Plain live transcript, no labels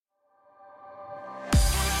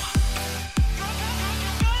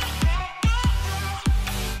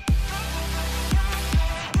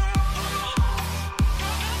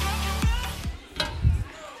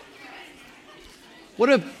What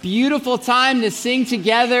a beautiful time to sing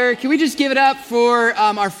together. Can we just give it up for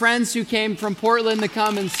our friends who came from Portland to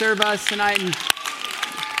come and serve us tonight?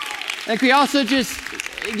 And can we also just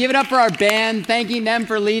give it up for our band, thanking them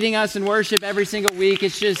for leading us in worship every single week.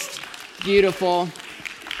 It's just beautiful.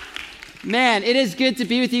 Man, it is good to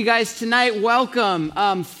be with you guys tonight. Welcome.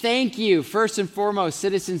 Thank you, first and foremost,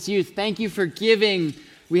 Citizens Youth. Thank you for giving.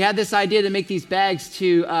 We had this idea to make these bags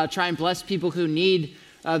to try and bless people who need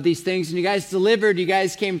these things, and you guys delivered, you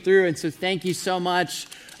guys came through, and so thank you so much.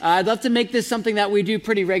 I'd love to make this something that we do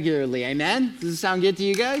pretty regularly, amen? Does it sound good to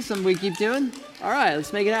you guys? Something we keep doing? All right,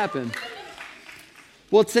 let's make it happen.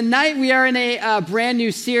 Well, tonight we are in a brand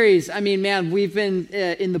new series. I mean, man, we've been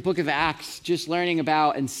in the book of Acts, just learning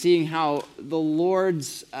about and seeing how the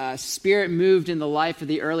Lord's Spirit moved in the life of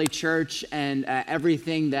the early church and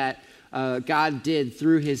everything that God did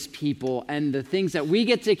through his people and the things that we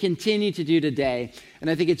get to continue to do today. And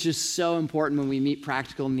I think it's just so important when we meet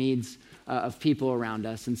practical needs of people around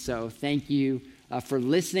us. And so thank you for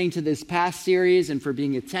listening to this past series and for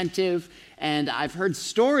being attentive. And I've heard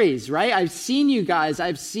stories, right? I've seen you guys.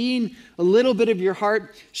 I've seen a little bit of your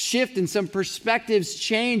heart shift and some perspectives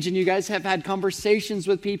change. And you guys have had conversations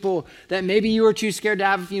with people that maybe you were too scared to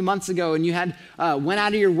have a few months ago. And you had went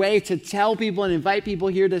out of your way to tell people and invite people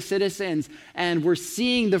here to Citizens. And we're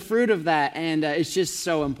seeing the fruit of that. And it's just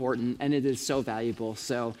so important. And it is so valuable.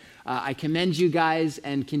 So I commend you guys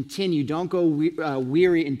and continue. Don't go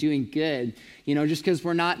weary in doing good. You know, just because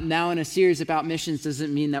we're not now in a series about missions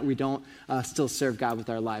doesn't mean that we don't still serve God with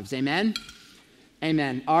our lives. Amen?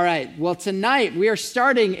 Amen. All right. Well, tonight we are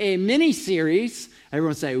starting a mini-series.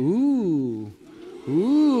 Everyone say, ooh.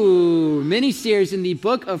 Ooh. Mini-series in the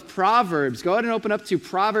book of Proverbs. Go ahead and open up to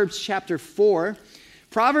Proverbs chapter 4.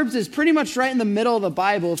 Proverbs is pretty much right in the middle of the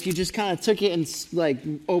Bible. If you just kind of took it and like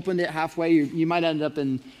opened it halfway, you might end up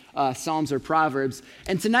in Psalms or Proverbs.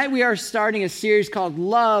 And tonight we are starting a series called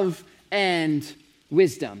Love and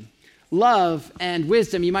Wisdom. Love and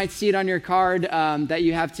wisdom. You might see it on your card that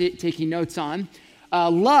you have taking notes on.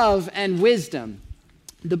 Love and wisdom.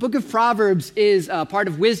 The book of Proverbs is part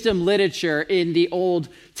of wisdom literature in the Old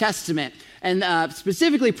Testament. And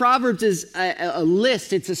specifically, Proverbs is a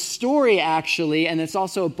list. It's a story, actually, and it's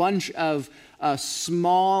also a bunch of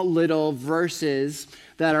small little verses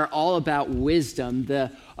that are all about wisdom.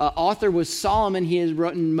 The author was Solomon. He has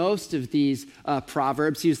written most of these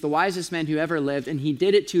Proverbs. He was the wisest man who ever lived, and he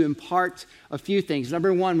did it to impart a few things.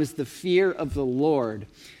 Number one was the fear of the Lord.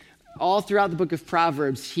 All throughout the book of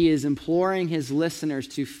Proverbs, he is imploring his listeners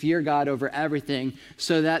to fear God over everything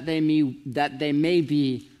so that they may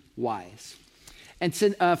be wise. And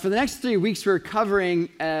so, for the next 3 weeks, we're covering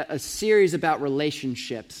a series about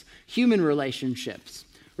relationships, human relationships.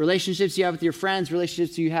 Relationships you have with your friends,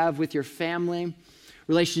 relationships you have with your family,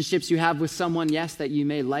 relationships you have with someone, yes, that you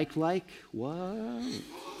may like. What?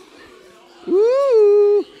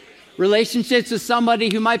 Woo! Relationships with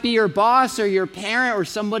somebody who might be your boss or your parent or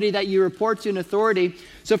somebody that you report to in authority.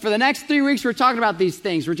 So for the next 3 weeks, we're talking about these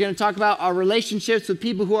things. We're going to talk about our relationships with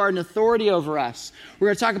people who are in authority over us. We're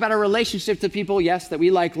going to talk about our relationship to people, yes, that we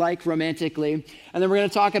like romantically. And then we're going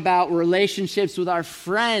to talk about relationships with our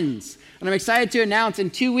friends. And I'm excited to announce in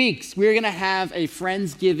 2 weeks, we're going to have a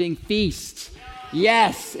Friendsgiving feast.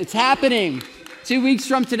 Yes, it's happening. 2 weeks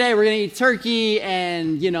from today, we're going to eat turkey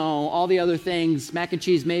and, all the other things, mac and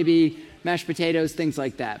cheese maybe, mashed potatoes, things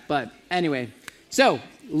like that. But anyway, so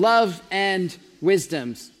love and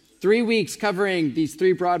wisdoms. 3 weeks covering these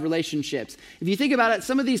three broad relationships. If you think about it,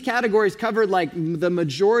 some of these categories covered like the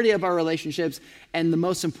majority of our relationships and the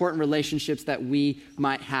most important relationships that we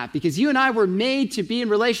might have. Because you and I were made to be in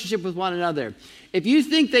relationship with one another. If you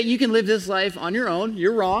think that you can live this life on your own,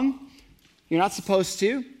 you're wrong. You're not supposed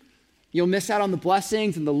to. You'll miss out on the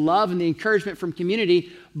blessings and the love and the encouragement from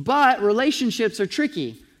community. But relationships are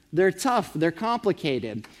tricky. They're tough. They're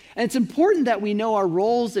complicated. And it's important that we know our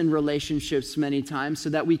roles in relationships many times so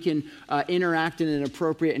that we can interact in an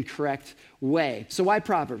appropriate and correct way. So why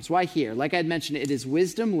Proverbs? Why here? Like I had mentioned, it is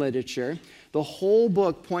wisdom literature. The whole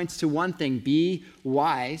book points to one thing: be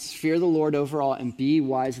wise, fear the Lord overall, and be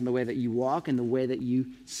wise in the way that you walk and the way that you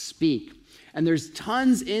speak. And there's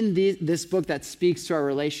tons in this book that speaks to our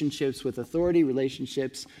relationships with authority,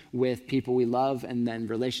 relationships with people we love, and then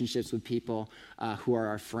relationships with people who are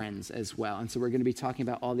our friends as well. And so we're going to be talking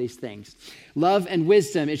about all these things. Love and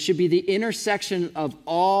wisdom, it should be the intersection of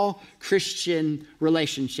all Christian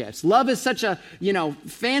relationships. Love is such a,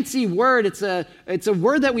 fancy word. It's a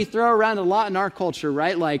word that we throw around a lot in our culture,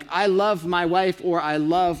 right? Like, I love my wife, or I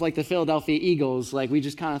love, like, the Philadelphia Eagles. Like, we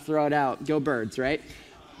just kind of throw it out. Go Birds, right?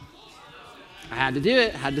 I had to do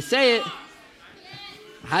it. Had to say it.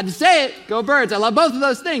 I had to say it. Go Birds. I love both of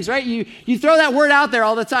those things, right? You throw that word out there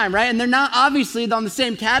all the time, right? And they're not obviously on the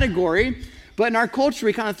same category, but in our culture,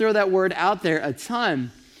 we kind of throw that word out there a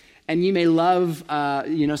ton. And you may love,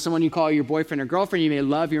 someone you call your boyfriend or girlfriend. You may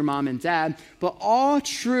love your mom and dad. But all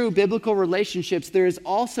true biblical relationships, there is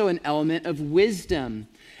also an element of wisdom.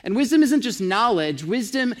 And wisdom isn't just knowledge.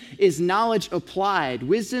 Wisdom is knowledge applied.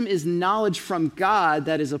 Wisdom is knowledge from God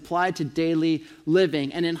that is applied to daily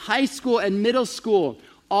living. And in high school and middle school,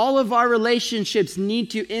 all of our relationships need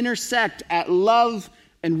to intersect at love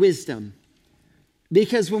and wisdom.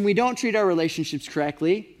 Because when we don't treat our relationships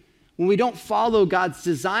correctly, when we don't follow God's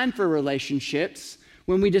design for relationships,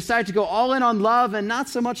 when we decide to go all in on love and not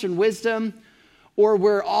so much on wisdom, or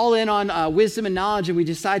we're all in on wisdom and knowledge and we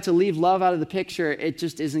decide to leave love out of the picture, it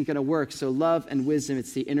just isn't going to work. So love and wisdom,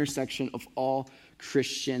 it's the intersection of all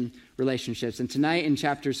Christian relationships. And tonight in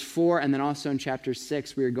chapters 4 and then also in chapter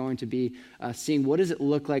 6, we are going to be seeing what does it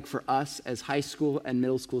look like for us as high school and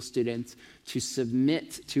middle school students to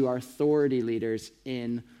submit to our authority leaders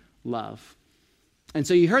in love. And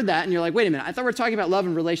so you heard that and you're like, wait a minute, I thought we were talking about love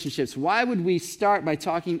and relationships. Why would we start by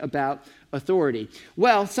talking about authority?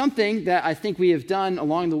 Well, something that I think we have done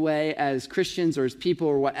along the way as Christians or as people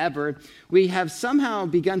or whatever, we have somehow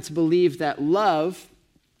begun to believe that love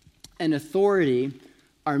and authority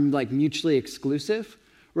are like mutually exclusive,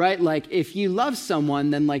 right? Like if you love someone,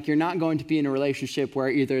 then like you're not going to be in a relationship where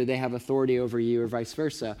either they have authority over you or vice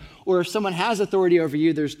versa. Or if someone has authority over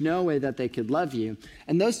you, there's no way that they could love you.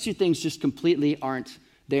 And those two things just completely aren't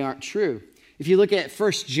true. If you look at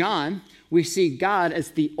 1 John, we see God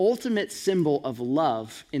as the ultimate symbol of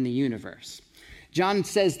love in the universe. John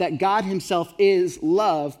says that God himself is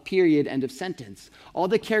love, period, end of sentence. All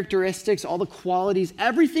the characteristics, all the qualities,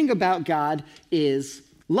 everything about God is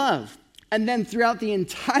love. And then throughout the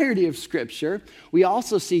entirety of Scripture, we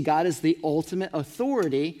also see God as the ultimate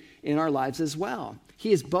authority in our lives as well.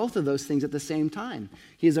 He is both of those things at the same time.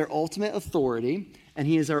 He is our ultimate authority, and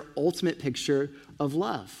he is our ultimate picture of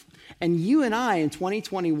love. And you and I in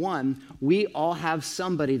 2021, we all have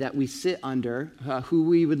somebody that we sit under who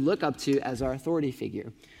we would look up to as our authority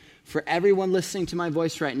figure. For everyone listening to my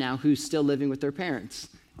voice right now who's still living with their parents,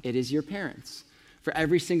 it is your parents. For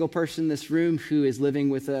every single person in this room who is living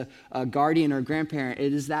with a guardian or grandparent,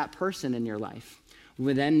 it is that person in your life.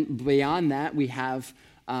 Then beyond that, we have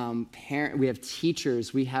we have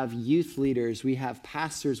teachers, we have youth leaders, we have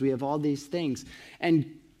pastors, we have all these things.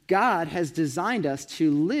 And God has designed us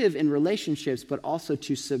to live in relationships, but also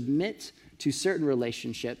to submit to certain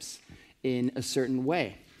relationships in a certain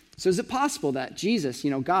way. So is it possible that Jesus,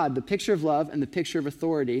 God, the picture of love and the picture of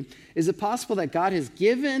authority, is it possible that God has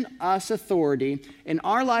given us authority in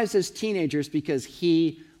our lives as teenagers because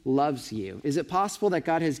he loves you? Is it possible that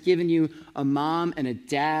God has given you a mom and a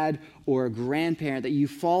dad or a grandparent that you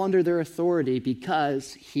fall under their authority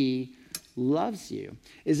because he loves you?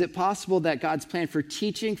 Is it possible that God's plan for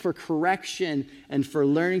teaching, for correction, and for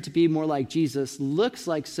learning to be more like Jesus looks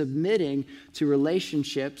like submitting to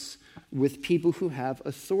relationships with people who have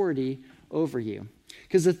authority over you?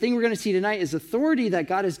 Because the thing we're going to see tonight is authority that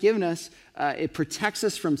God has given us. It protects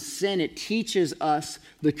us from sin. It teaches us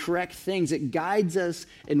the correct things. It guides us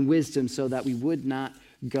in wisdom so that we would not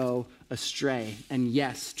go astray. And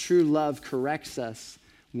yes, true love corrects us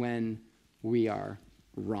when we are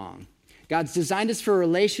wrong. God's designed us for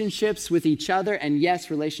relationships with each other, and yes,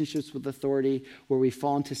 relationships with authority where we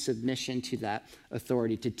fall into submission to that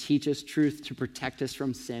authority, to teach us truth, to protect us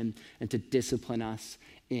from sin, and to discipline us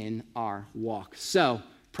in our walk. So,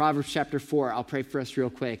 Proverbs chapter 4, I'll pray for us real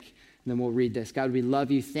quick, and then we'll read this. God, we love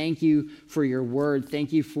you. Thank you for your word.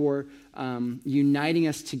 Thank you for uniting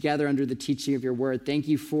us together under the teaching of your word. Thank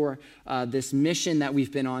you for this mission that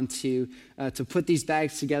we've been on to put these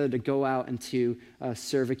bags together, to go out and to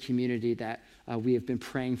serve a community that we have been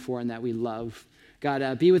praying for and that we love.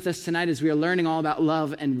 God, be with us tonight as we are learning all about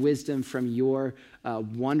love and wisdom from your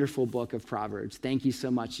wonderful book of Proverbs. Thank you so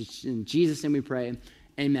much. It's in Jesus' name we pray.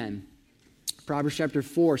 Amen. Proverbs chapter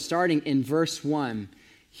 4, starting in verse 1.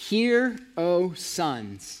 Hear, O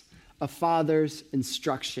sons, a father's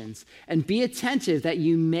instructions, and be attentive that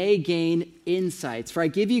you may gain insights. For I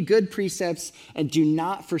give you good precepts, and do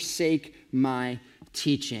not forsake my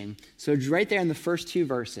teaching. So right there in the first two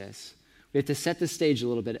verses, we have to set the stage a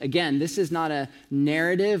little bit. Again, this is not a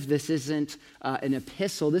narrative. This isn't an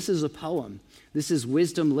epistle. This is a poem. This is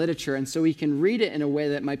wisdom literature, and so we can read it in a way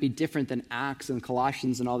that might be different than Acts and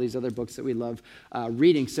Colossians and all these other books that we love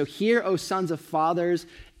reading. So hear, O sons of fathers,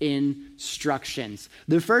 instructions.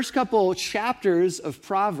 The first couple chapters of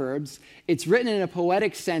Proverbs, it's written in a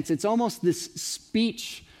poetic sense. It's almost this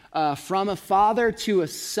speech from a father to a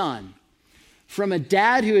son. From a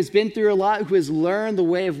dad who has been through a lot, who has learned the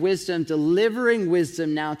way of wisdom, delivering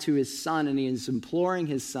wisdom now to his son, and he is imploring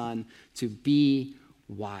his son to be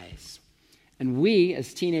wise. And we,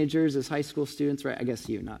 as teenagers, as high school students, right? I guess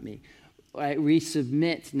you, not me. Right, we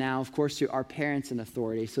submit now, of course, to our parents and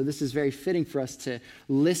authority. So this is very fitting for us to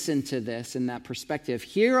listen to this in that perspective.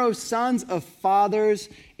 Hear, O sons of fathers'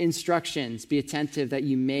 instructions. Be attentive that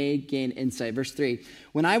you may gain insight. Verse 3,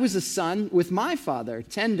 when I was a son with my father,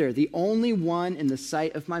 tender, the only one in the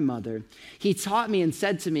sight of my mother, he taught me and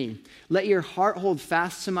said to me, let your heart hold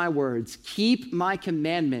fast to my words. Keep my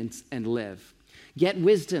commandments and live. Get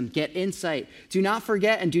wisdom, get insight. Do not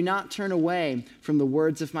forget and do not turn away from the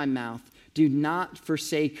words of my mouth. Do not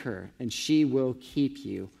forsake her, and she will keep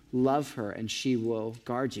you. Love her, and she will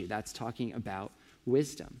guard you. That's talking about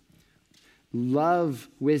wisdom. Love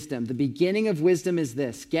wisdom. The beginning of wisdom is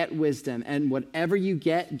this: get wisdom, and whatever you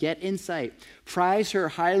get insight. Prize her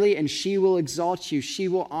highly, and she will exalt you. She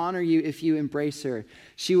will honor you if you embrace her.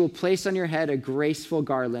 She will place on your head a graceful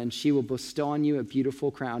garland. She will bestow on you a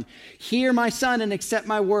beautiful crown. Hear, my son, and accept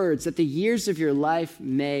my words, that the years of your life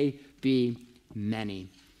may be many.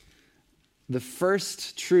 The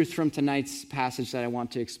first truth from tonight's passage that I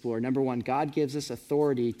want to explore, number one, God gives us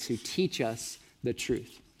authority to teach us the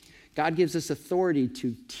truth. God gives us authority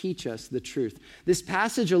to teach us the truth. This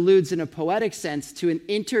passage alludes in a poetic sense to an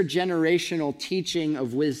intergenerational teaching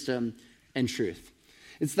of wisdom and truth.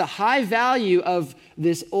 It's the high value of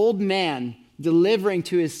this old man delivering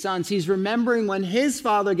to his sons. He's remembering when his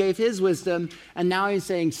father gave his wisdom, and now he's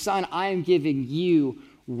saying, son, I am giving you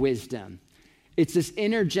wisdom. It's this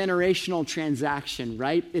intergenerational transaction,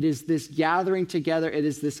 right? It is this gathering together. It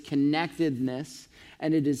is this connectedness,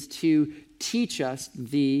 and it is to teach us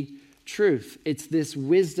the truth. It's this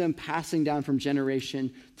wisdom passing down from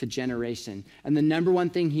generation to generation. And the number one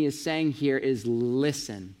thing he is saying here is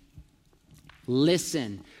listen.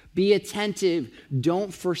 Listen. Be attentive.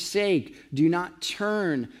 Don't forsake. Do not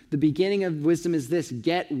turn. The beginning of wisdom is this: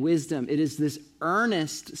 get wisdom. It is this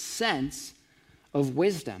earnest sense of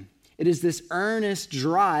wisdom. It is this earnest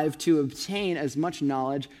drive to obtain as much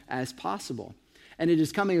knowledge as possible. And it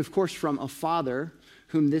is coming, of course, from a father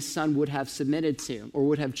whom this son would have submitted to, or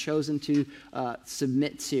would have chosen to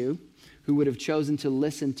submit to, who would have chosen to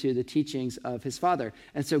listen to the teachings of his father.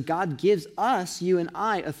 And so God gives us, you and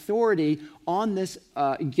I, authority on this.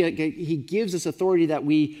 He gives us authority that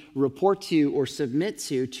we report to or submit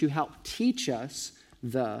to help teach us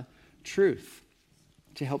the truth.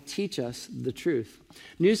 To help teach us the truth.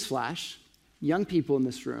 Newsflash, young people in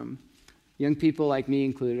this room, young people like me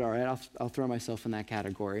included, all right, I'll throw myself in that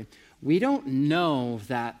category. We don't know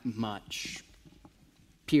that much.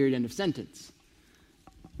 Period, end of sentence.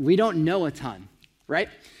 We don't know a ton, right?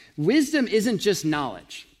 Wisdom isn't just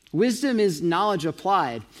knowledge. Wisdom is knowledge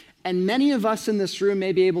applied. And many of us in this room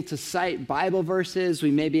may be able to cite Bible verses.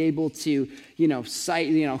 We may be able to, cite,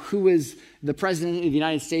 who was the president of the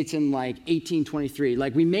United States in 1823.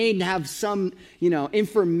 We may have some,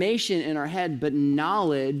 information in our head, but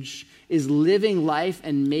knowledge is living life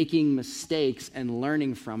and making mistakes and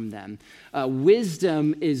learning from them.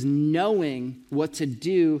 Wisdom is knowing what to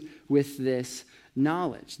do with this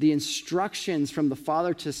knowledge. The instructions from the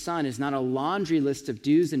father to son is not a laundry list of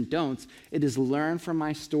do's and don'ts. It is learn from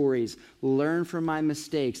my stories, learn from my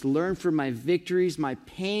mistakes, learn from my victories, my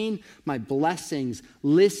pain, my blessings.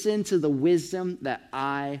 Listen to the wisdom that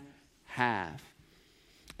I have.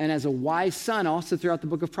 And as a wise son, also throughout the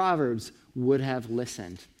book of Proverbs, would have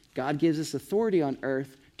listened. God gives us authority on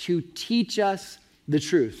earth to teach us the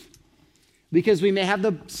truth. Because we may have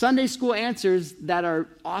the Sunday school answers that are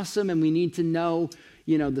awesome, and we need to know,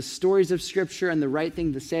 the stories of Scripture and the right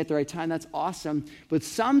thing to say at the right time. That's awesome. But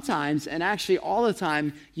sometimes, and actually all the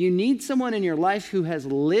time, you need someone in your life who has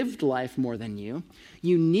lived life more than you.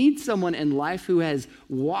 You need someone in life who has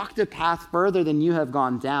walked a path further than you have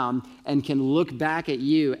gone down and can look back at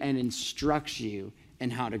you and instruct you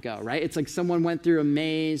and how to go, right? It's like someone went through a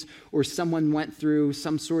maze, or someone went through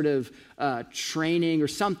some sort of training or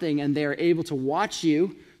something, and they're able to watch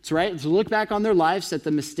you, to look back on their lives at the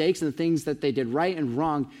mistakes and the things that they did right and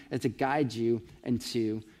wrong, and to guide you and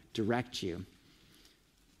to direct you.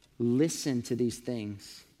 Listen to these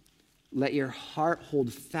things. Let your heart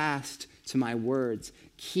hold fast to my words.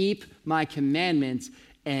 Keep my commandments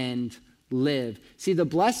and live. See, the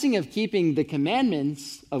blessing of keeping the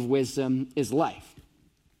commandments of wisdom is life.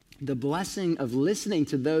 The blessing of listening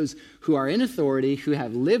to those who are in authority, who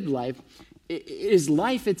have lived life, is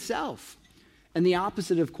life itself. And the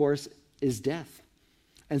opposite, of course, is death.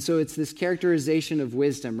 And so it's this characterization of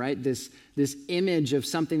wisdom, right? This image of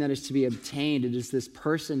something that is to be obtained. It is this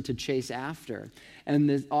person to chase after. And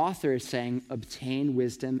the author is saying, obtain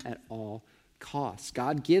wisdom at all costs.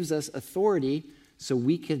 God gives us authority so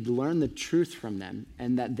we could learn the truth from them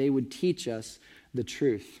and that they would teach us the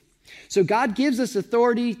truth. So God gives us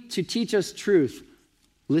authority to teach us truth.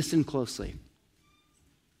 Listen closely.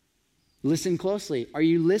 Listen closely. Are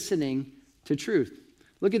you listening to truth?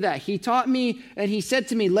 Look at that. He taught me and he said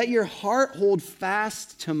to me, let your heart hold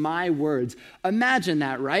fast to my words. Imagine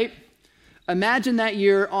that, right? Imagine that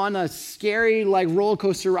you're on a scary roller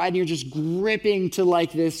coaster ride and you're just gripping to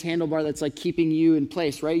this handlebar that's keeping you in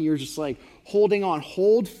place, right? You're just holding on.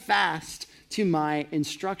 Hold fast to my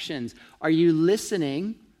instructions. Are you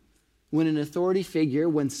listening when an authority figure,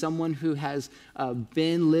 when someone who has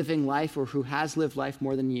been living life or who has lived life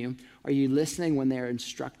more than you, are you listening when they're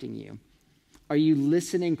instructing you? Are you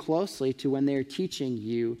listening closely to when they're teaching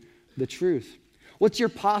you the truth? What's your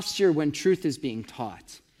posture when truth is being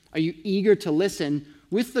taught? Are you eager to listen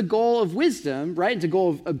with the goal of wisdom, right? The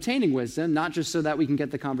goal of obtaining wisdom, not just so that we can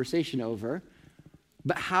get the conversation over,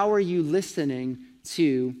 but how are you listening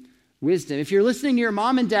to wisdom? If you're listening to your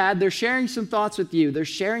mom and dad, they're sharing some thoughts with you. They're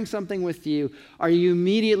sharing something with you. Are you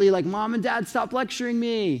immediately Mom and Dad, stop lecturing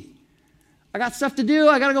me. I got stuff to do.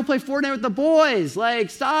 I got to go play Fortnite with the boys.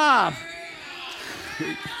 Stop.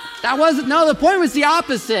 The point was the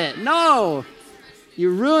opposite. No, you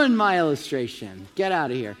ruined my illustration. Get out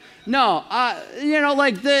of here. No,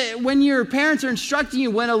 when your parents are instructing you,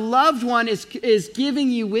 when a loved one is giving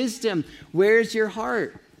you wisdom, where's your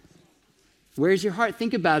heart? Where's your heart?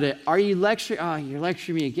 Think about it. Are you lecturing? Oh, you're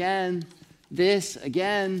lecturing me again. This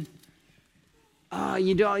again. Oh,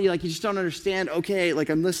 you just don't understand. Okay,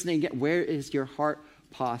 I'm listening again. Where is your heart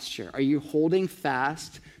posture? Are you holding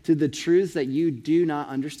fast to the truths that you do not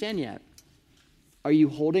understand yet? Are you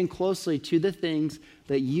holding closely to the things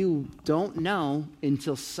that you don't know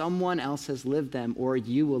until someone else has lived them or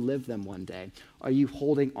you will live them one day? Are you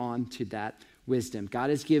holding on to that wisdom? God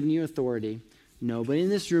has given you authority. Nobody in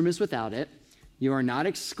this room is without it. You are not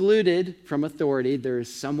excluded from authority. There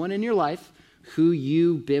is someone in your life who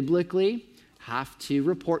you biblically have to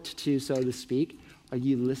report to, so to speak. Are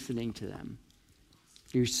you listening to them?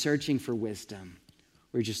 You're searching for wisdom.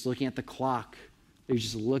 Or you're just looking at the clock. You're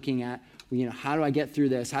just looking at, how do I get through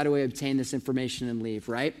this? How do I obtain this information and leave,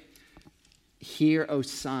 right? Hear, O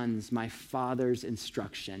sons, my father's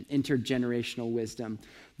instruction, intergenerational wisdom.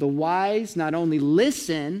 The wise not only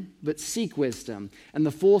listen, but seek wisdom. And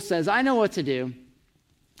the fool says, I know what to do.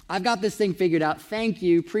 I've got this thing figured out. Thank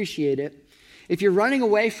you. Appreciate it. If you're running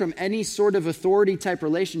away from any sort of authority type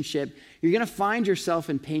relationship, you're going to find yourself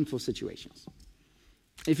in painful situations.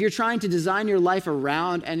 If you're trying to design your life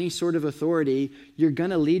around any sort of authority, you're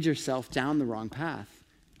going to lead yourself down the wrong path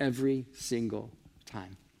every single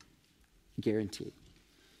time. Guaranteed.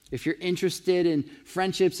 If you're interested in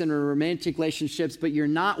friendships and romantic relationships, but you're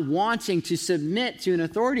not wanting to submit to an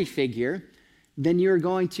authority figure, then you're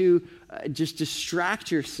going to just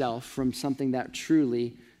distract yourself from something that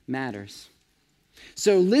truly matters.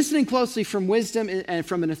 So listening closely from wisdom and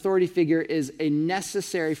from an authority figure is a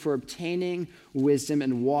necessary for obtaining wisdom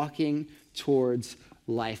and walking towards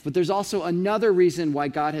life. But there's also another reason why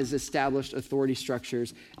God has established authority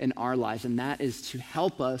structures in our lives, and that is to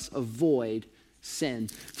help us avoid sin.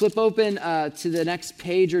 Flip open to the next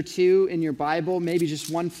page or two in your Bible, maybe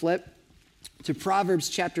just one flip, to Proverbs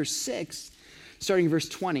chapter 6, starting verse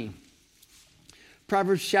 20.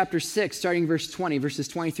 Proverbs chapter 6, starting verse 20, verses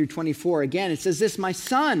 20 through 24. Again, it says this, my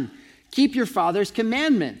son, keep your father's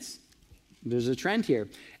commandments. There's a trend here.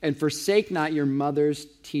 And forsake not your mother's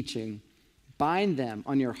teaching. Bind them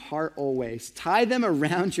on your heart always. Tie them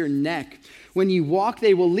around your neck. When you walk,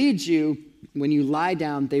 they will lead you. When you lie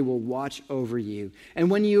down, they will watch over you. And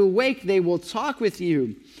when you awake, they will talk with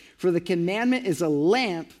you. For the commandment is a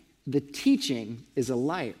lamp, the teaching is a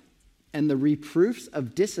light, and the reproofs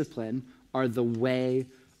of discipline are the way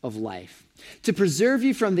of life. To preserve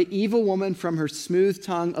you from the evil woman, from her smooth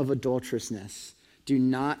tongue of adulterousness. Do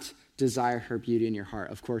not desire her beauty in your heart.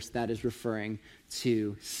 Of course, that is referring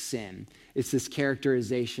to sin. It's this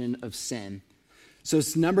characterization of sin. So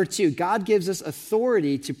it's number 2, God gives us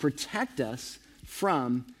authority to protect us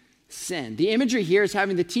from sin. The imagery here is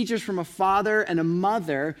having the teachers from a father and a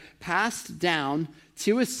mother passed down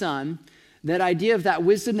to a son. That idea of that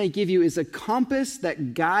wisdom they give you is a compass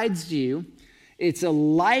that guides you. It's a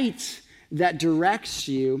light that directs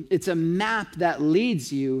you. It's a map that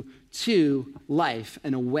leads you to life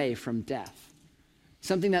and away from death.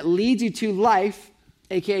 Something that leads you to life,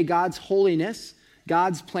 aka God's holiness,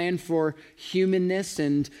 God's plan for humanness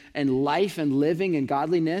and life and living and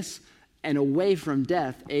godliness, and away from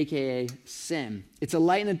death, aka sin. It's a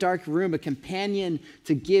light in a dark room, a companion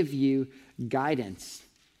to give you guidance.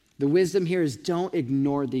 The wisdom here is don't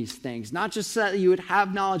ignore these things. Not just so that you would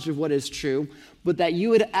have knowledge of what is true, but that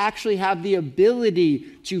you would actually have the ability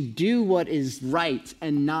to do what is right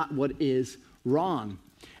and not what is wrong.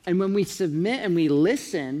 And when we submit and we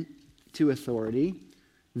listen to authority,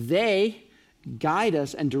 they guide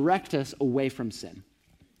us and direct us away from sin.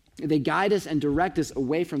 They guide us and direct us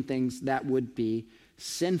away from things that would be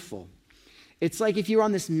sinful. It's like if you're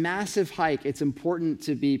on this massive hike, it's important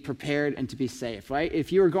to be prepared and to be safe, right?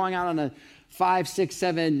 If you were going out on a 5, 6,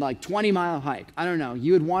 7, 20-mile hike, I don't know,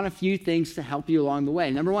 you would want a few things to help you along the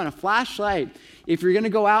way. Number one, a flashlight. If you're going to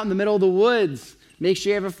go out in the middle of the woods, make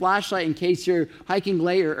sure you have a flashlight in case you're hiking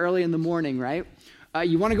late or early in the morning, right?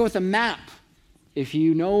 You want to go with a map. If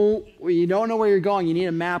you don't know where you're going, you need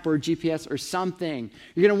a map or a GPS or something.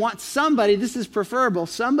 You're going to want somebody, this is preferable,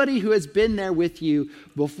 somebody who has been there with you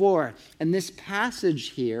before. And this passage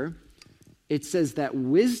here, it says that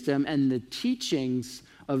wisdom and the teachings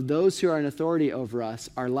of those who are in authority over us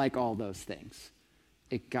are like all those things.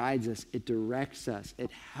 It guides us, it directs us,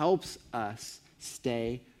 it helps us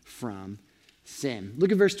stay from sin.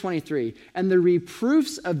 Look at verse 23. And the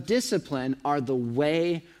reproofs of discipline are the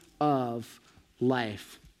way of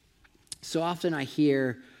life. So often I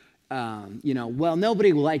hear, well,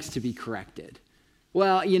 nobody likes to be corrected.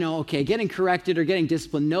 Well, okay, getting corrected or getting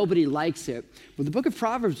disciplined, nobody likes it. But the book of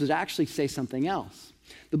Proverbs would actually say something else.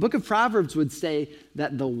 The book of Proverbs would say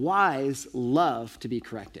that the wise love to be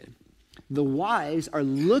corrected. The wise are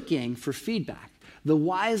looking for feedback. The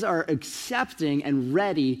wise are accepting and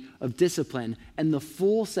ready of discipline. And the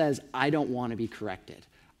fool says, I don't want to be corrected.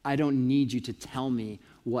 I don't need you to tell me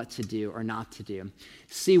what to do or not to do.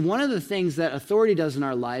 See, one of the things that authority does in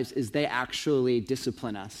our lives is they actually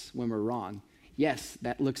discipline us when we're wrong. Yes,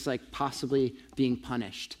 that looks like possibly being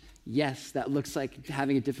punished. Yes, that looks like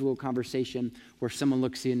having a difficult conversation where someone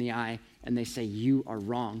looks you in the eye and they say, you are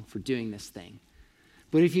wrong for doing this thing.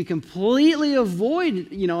 But if you completely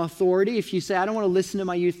avoid, authority, if you say, I don't want to listen to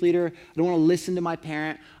my youth leader, I don't want to listen to my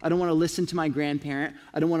parent, I don't want to listen to my grandparent,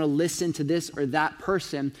 I don't want to listen to this or that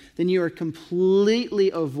person, then you are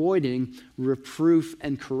completely avoiding reproof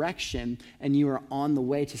and correction, and you are on the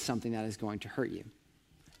way to something that is going to hurt you.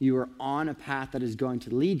 You are on a path that is going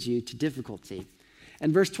to lead you to difficulty.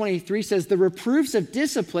 And verse 23 says, the reproofs of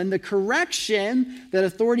discipline, the correction that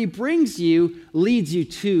authority brings you, leads you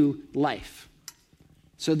to life.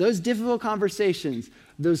 So those difficult conversations,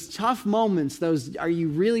 those tough moments, those are you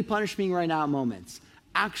really punishing me right now moments,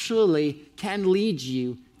 actually can lead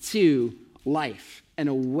you to life and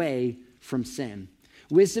away from sin.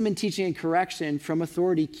 Wisdom and teaching and correction from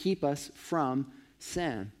authority keep us from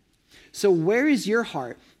sin. So where is your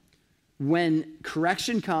heart when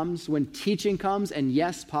correction comes, when teaching comes, and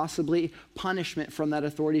yes, possibly punishment from that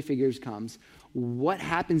authority figures comes? What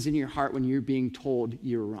happens in your heart when you're being told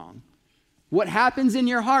you're wrong? What happens in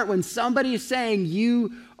your heart when somebody is saying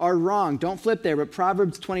you are wrong? Don't flip there, but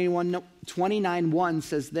Proverbs 29:1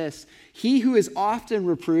 says this, he who is often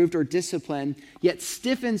reproved or disciplined, yet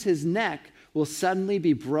stiffens his neck, will suddenly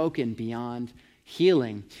be broken beyond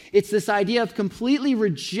healing. It's this idea of completely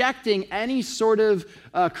rejecting any sort of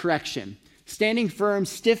correction. Standing firm,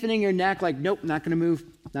 stiffening your neck like, nope, not going to move,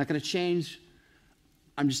 not going to change.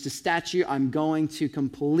 I'm just a statue. I'm going to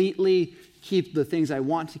completely keep the things I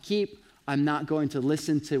want to keep. I'm not going to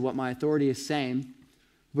listen to what my authority is saying.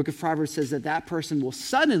 The book of Proverbs says that that person will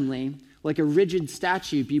suddenly, like a rigid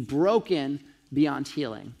statue, be broken beyond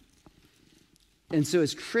healing. And so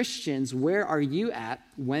as Christians, where are you at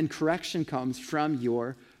when correction comes from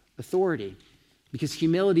your authority? Because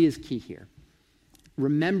humility is key here.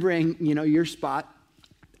 Remembering, your spot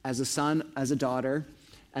as a son, as a daughter,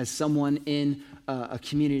 as someone in a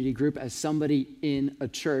community group, as somebody in a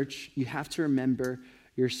church, you have to remember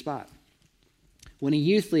your spot. When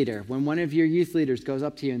one of your youth leaders goes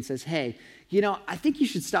up to you and says, hey, I think you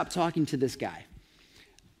should stop talking to this guy.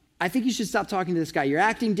 I think you should stop talking to this guy. You're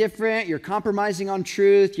acting different. You're compromising on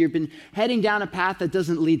truth. You've been heading down a path that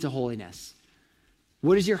doesn't lead to holiness.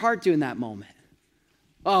 What does your heart do in that moment?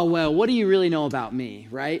 Oh, well, what do you really know about me,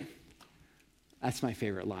 right? That's my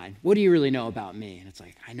favorite line. What do you really know about me? And it's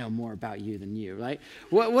like, I know more about you than you, right?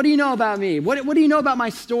 What do you know about me? What do you know about my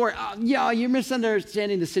story? You're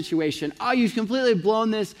misunderstanding the situation. You've completely blown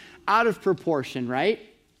this out of proportion, right?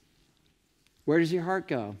 Where does your heart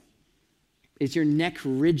go? Is your neck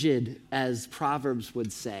rigid, as Proverbs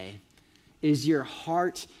would say? Is your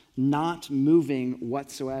heart not moving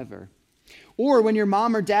whatsoever? Or when your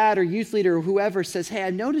mom or dad or youth leader or whoever says, hey, I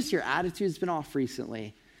noticed your attitude's been off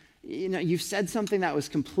recently. You've said something that was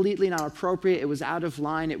completely not appropriate. It was out of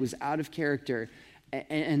line. It was out of character.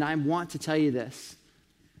 And I want to tell you this.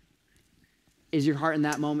 Is your heart in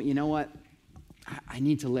that moment, you know what? I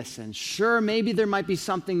need to listen. Sure, maybe there might be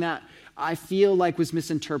something that I feel like was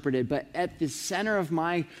misinterpreted, but at the center of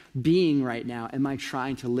my being right now, am I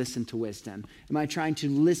trying to listen to wisdom? Am I trying to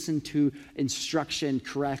listen to instruction,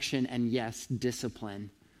 correction, and yes,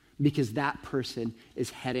 discipline? Because that person is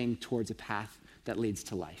heading towards a path that leads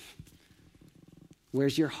to life.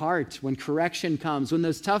 Where's your heart when correction comes, when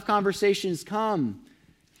those tough conversations come,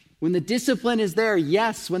 when the discipline is there?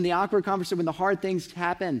 Yes, when the awkward conversation, when the hard things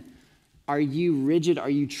happen, are you rigid? Are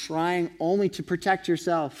you trying only to protect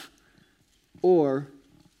yourself? Or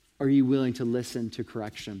are you willing to listen to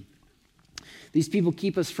correction? These people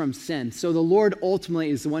keep us from sin. So the Lord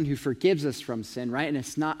ultimately is the one who forgives us from sin, right? And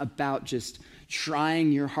it's not about just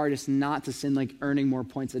trying your hardest not to sin, like earning more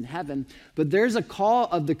points in heaven. But there's a call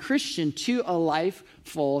of the Christian to a life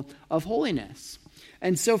full of holiness.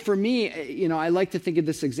 And so for me, I like to think of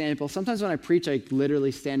this example. Sometimes when I preach, I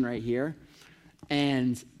literally stand right here.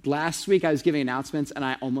 And last week I was giving announcements and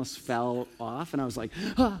I almost fell off. And I was like,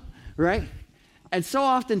 right? And so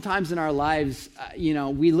oftentimes in our lives,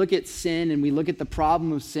 we look at sin and we look at the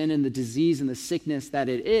problem of sin and the disease and the sickness that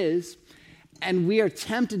it is. And we are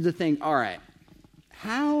tempted to think, all right,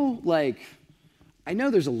 I know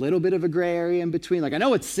there's a little bit of a gray area in between. I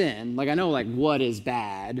know it's sin. I know what is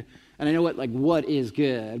bad. And I know what is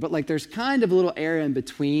good. But there's kind of a little area in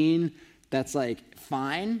between that's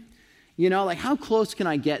fine. How close can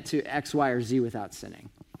I get to X, Y, or Z without sinning?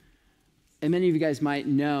 And many of you guys might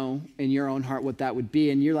know in your own heart what that would be.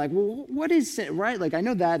 And you're like, well, what is sin, right? I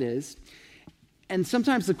know that is. And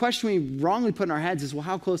sometimes the question we wrongly put in our heads is, well,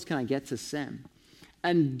 how close can I get to sin?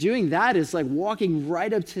 And doing that is walking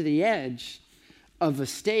right up to the edge of a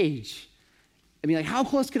stage. How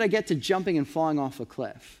close could I get to jumping and falling off a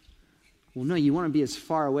cliff? Well, no, you want to be as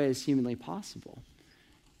far away as humanly possible.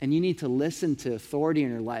 And you need to listen to authority in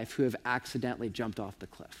your life who have accidentally jumped off the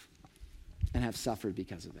cliff and have suffered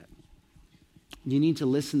because of it. You need to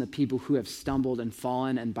listen to people who have stumbled and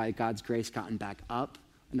fallen and by God's grace gotten back up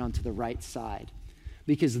and onto the right side.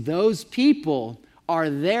 Because those people are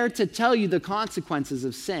there to tell you the consequences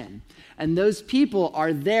of sin. And those people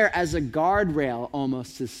are there as a guardrail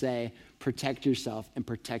almost to say, protect yourself and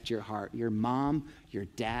protect your heart. Your mom, your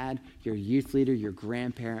dad, your youth leader, your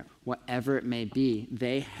grandparent, whatever it may be,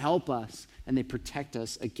 they help us and they protect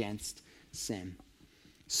us against sin.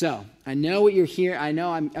 So I know what you're hearing. I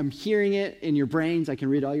know I'm hearing it in your brains. I can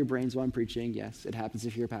read all your brains while I'm preaching. Yes, it happens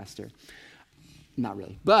if you're a pastor. Not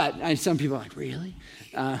really. But some people are like, really?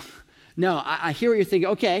 No, I hear what you're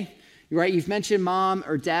thinking. Okay, right, you've mentioned mom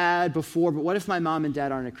or dad before, but what if my mom and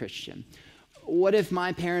dad aren't a Christian? What if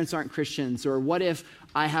my parents aren't Christians? Or what if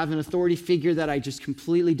I have an authority figure that I just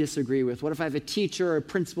completely disagree with? What if I have a teacher or a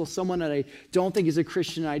principal, someone that I don't think is a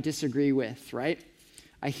Christian and I disagree with, right?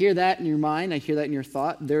 I hear that in your mind. I hear that in your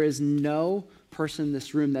thought. There is no person in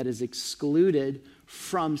this room that is excluded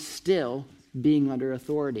from still being under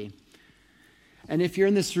authority. And if you're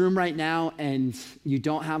in this room right now and you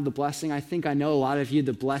don't have the blessing, I think I know a lot of you,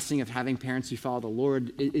 the blessing of having parents who follow the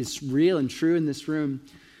Lord is real and true in this room.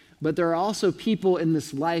 But there are also people in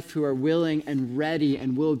this life who are willing and ready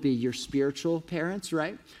and will be your spiritual parents,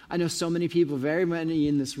 right? I know so many people, very many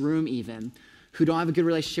in this room even, who don't have a good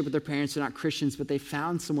relationship with their parents, they're not Christians, but they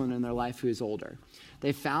found someone in their life who is older.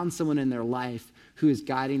 They found someone in their life who is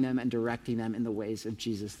guiding them and directing them in the ways of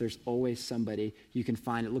Jesus. There's always somebody you can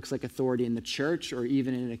find. It looks like authority in the church or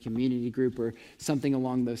even in a community group or something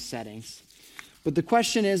along those settings. But the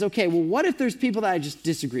question is, okay, well, what if there's people that I just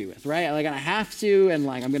disagree with, right? I have to, and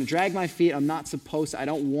I'm going to drag my feet. I'm not supposed to. I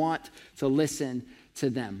don't want to listen to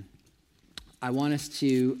them. I want us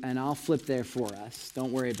to, and I'll flip there for us.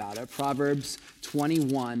 Don't worry about it. Proverbs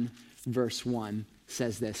 21, verse 1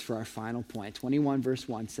 says this for our final point. 21, verse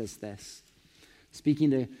 1 says this.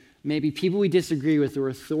 Speaking to maybe people we disagree with or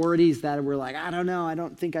authorities that we're like, I don't know, I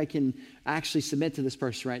don't think I can actually submit to this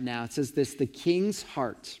person right now. It says this, the king's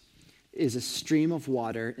heart is a stream of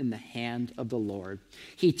water in the hand of the Lord.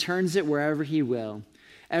 He turns it wherever he will.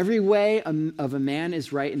 Every way of a man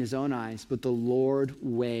is right in his own eyes, but the Lord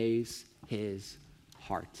weighs his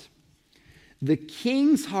heart. The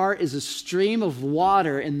king's heart is a stream of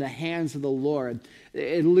water in the hands of the Lord.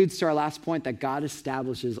 It alludes to our last point that God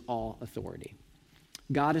establishes all authority.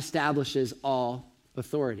 God establishes all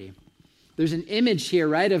authority. There's an image here,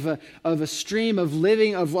 right, of a stream of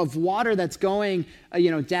living, of water that's going,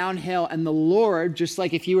 downhill. And the Lord, just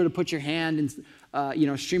like if you were to put your hand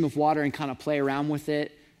a stream of water and kind of play around with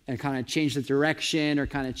it and kind of change the direction or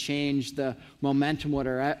kind of change the momentum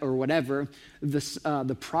or whatever.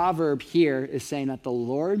 The proverb here is saying that the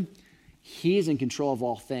Lord, he is in control of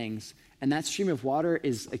all things. And that stream of water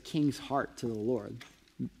is a king's heart to the Lord.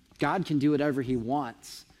 God can do whatever he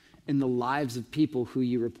wants in the lives of people who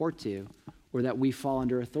you report to or that we fall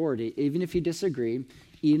under authority. Even if you disagree,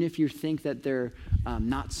 even if you think that they're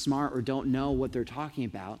not smart or don't know what they're talking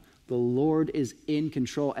about, the Lord is in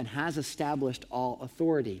control and has established all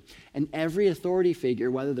authority. And every authority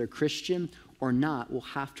figure, whether they're Christian or not, will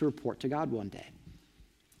have to report to God one day.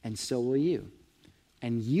 And so will you.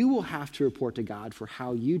 And you will have to report to God for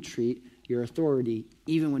how you treat your authority,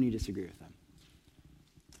 even when you disagree with them.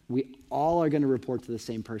 We all are going to report to the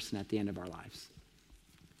same person at the end of our lives.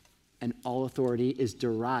 And all authority is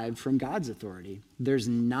derived from God's authority. There's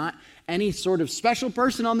not any sort of special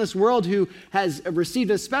person on this world who has received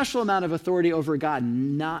a special amount of authority over God.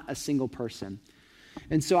 Not a single person.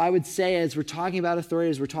 And so I would say, as we're talking about authority,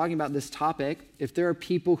 as we're talking about this topic, if there are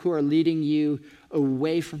people who are leading you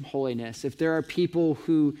away from holiness, if there are people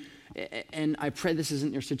who, and I pray this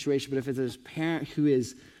isn't your situation, but if there's a parent who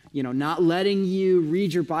is not letting you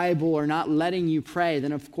read your Bible or not letting you pray,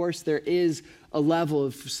 then of course there is a level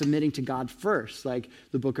of submitting to God first, like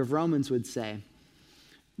the book of Romans would say.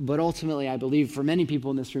 But ultimately, I believe for many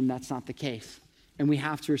people in this room, that's not the case. And we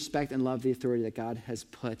have to respect and love the authority that God has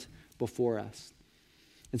put before us.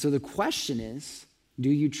 And so the question is, do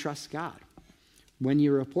you trust God? When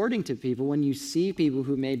you're reporting to people, when you see people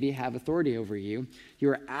who maybe have authority over you,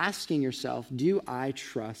 you're asking yourself, do I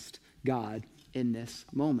trust God in this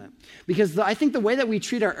moment? Because I think the way that we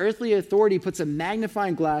treat our earthly authority puts a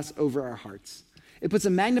magnifying glass over our hearts. It puts a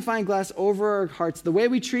magnifying glass over our hearts. The way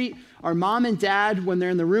we treat our mom and dad when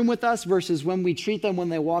they're in the room with us versus when we treat them when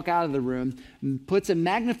they walk out of the room puts a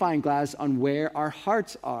magnifying glass on where our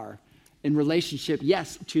hearts are in relationship,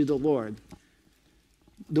 yes, to the Lord.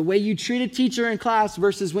 The way you treat a teacher in class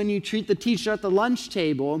versus when you treat the teacher at the lunch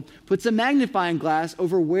table puts a magnifying glass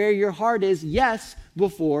over where your heart is, yes,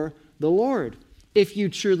 before the Lord. If you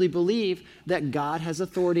truly believe that God has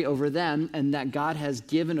authority over them and that God has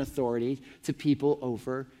given authority to people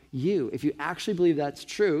over you. If you actually believe that's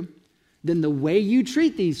true, then the way you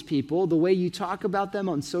treat these people, the way you talk about them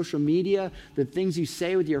on social media, the things you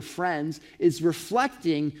say with your friends is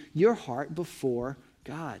reflecting your heart before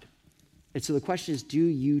God. And so the question is, do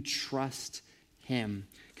you trust him?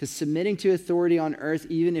 Because submitting to authority on earth,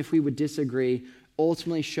 even if we would disagree,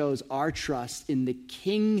 ultimately shows our trust in the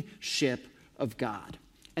kingship of God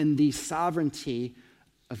and the sovereignty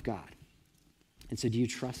of God. And so do you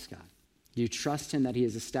trust God? Do you trust him that he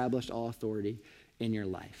has established all authority in your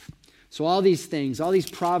life? So all these things, all these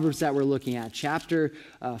proverbs that we're looking at, chapter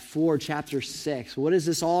 4, chapter 6, what does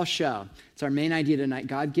this all show? It's our main idea tonight.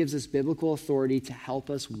 God gives us biblical authority to help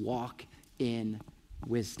us walk in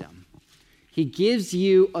wisdom. He gives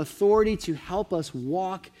you authority to help us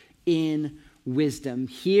walk in wisdom.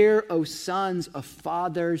 Hear, O sons, a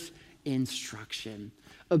father's instruction.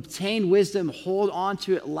 Obtain wisdom, hold on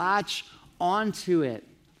to it, latch onto it.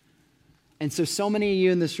 And so many of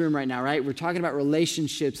you in this room right now, right? We're talking about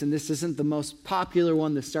relationships, and this isn't the most popular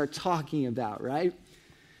one to start talking about, right?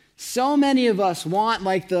 So many of us want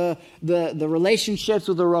like the relationships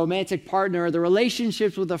with a romantic partner, or the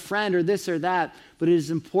relationships with a friend, or this or that. But it is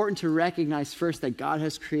important to recognize first that God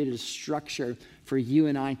has created a structure for you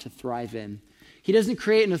and I to thrive in. He doesn't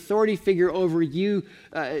create an authority figure over you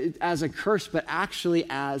as a curse, but actually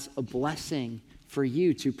as a blessing for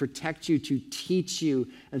you, to protect you, to teach you.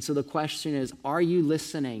 And so the question is, are you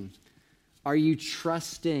listening? Are you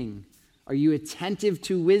trusting? Are you attentive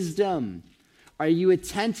to wisdom? Are you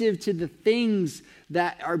attentive to the things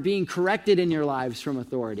that are being corrected in your lives from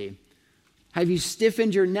authority? Have you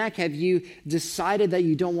stiffened your neck? Have you decided that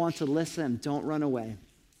you don't want to listen? Don't run away.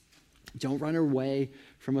 Don't run away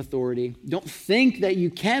from authority. Don't think that you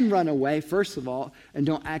can run away, first of all, and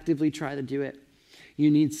don't actively try to do it. You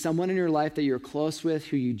need someone in your life that you're close with,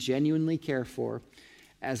 who you genuinely care for,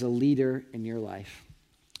 as a leader in your life.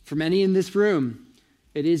 For many in this room,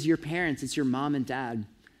 it is your parents, it's your mom and dad.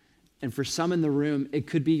 And for some in the room, it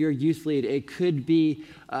could be your youth lead, it could be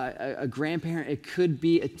a grandparent, it could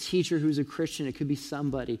be a teacher who's a Christian, it could be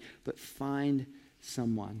somebody, but find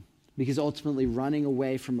someone. Because ultimately, running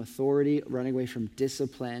away from authority, running away from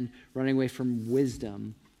discipline, running away from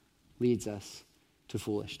wisdom leads us to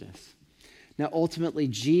foolishness. Now, ultimately,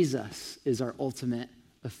 Jesus is our ultimate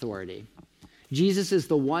authority. Jesus is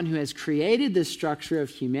the one who has created this structure of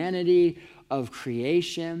humanity, of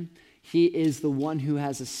creation. He is the one who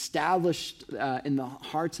has established in the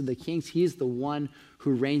hearts of the kings. He is the one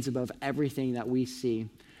who reigns above everything that we see.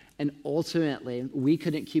 And ultimately, we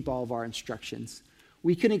couldn't keep all of our instructions.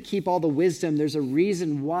 We couldn't keep all the wisdom. There's a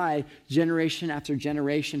reason why generation after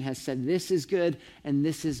generation has said this is good and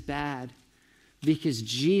this is bad. Because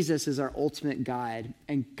Jesus is our ultimate guide,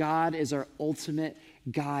 and God is our ultimate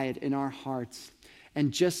guide in our hearts.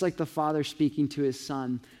 And just like the Father speaking to his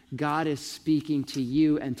Son, God is speaking to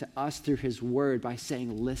you and to us through his word by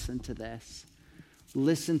saying, listen to this.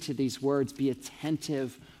 Listen to these words. Be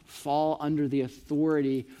attentive. Fall under the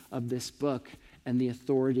authority of this book and the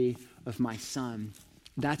authority of my Son.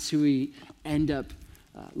 That's who we end up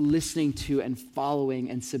listening to and following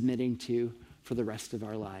and submitting to for the rest of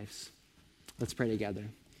our lives. Let's pray together.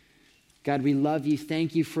 God, we love you.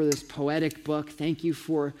 Thank you for this poetic book. Thank you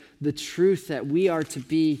for the truth that we are to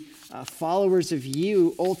be followers of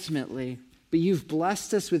you ultimately. But you've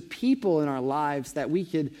blessed us with people in our lives that we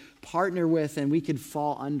could partner with and we could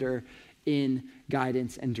fall under in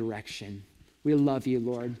guidance and direction. We love you,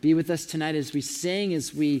 Lord. Be with us tonight as we sing,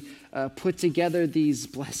 as we put together these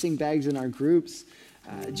blessing bags in our groups.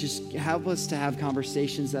 Just help us to have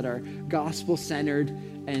conversations that are gospel-centered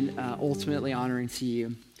and ultimately honoring to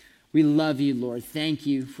you. We love you, Lord. Thank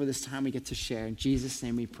you for this time we get to share. In Jesus'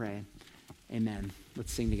 name we pray. Amen.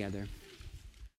 Let's sing together.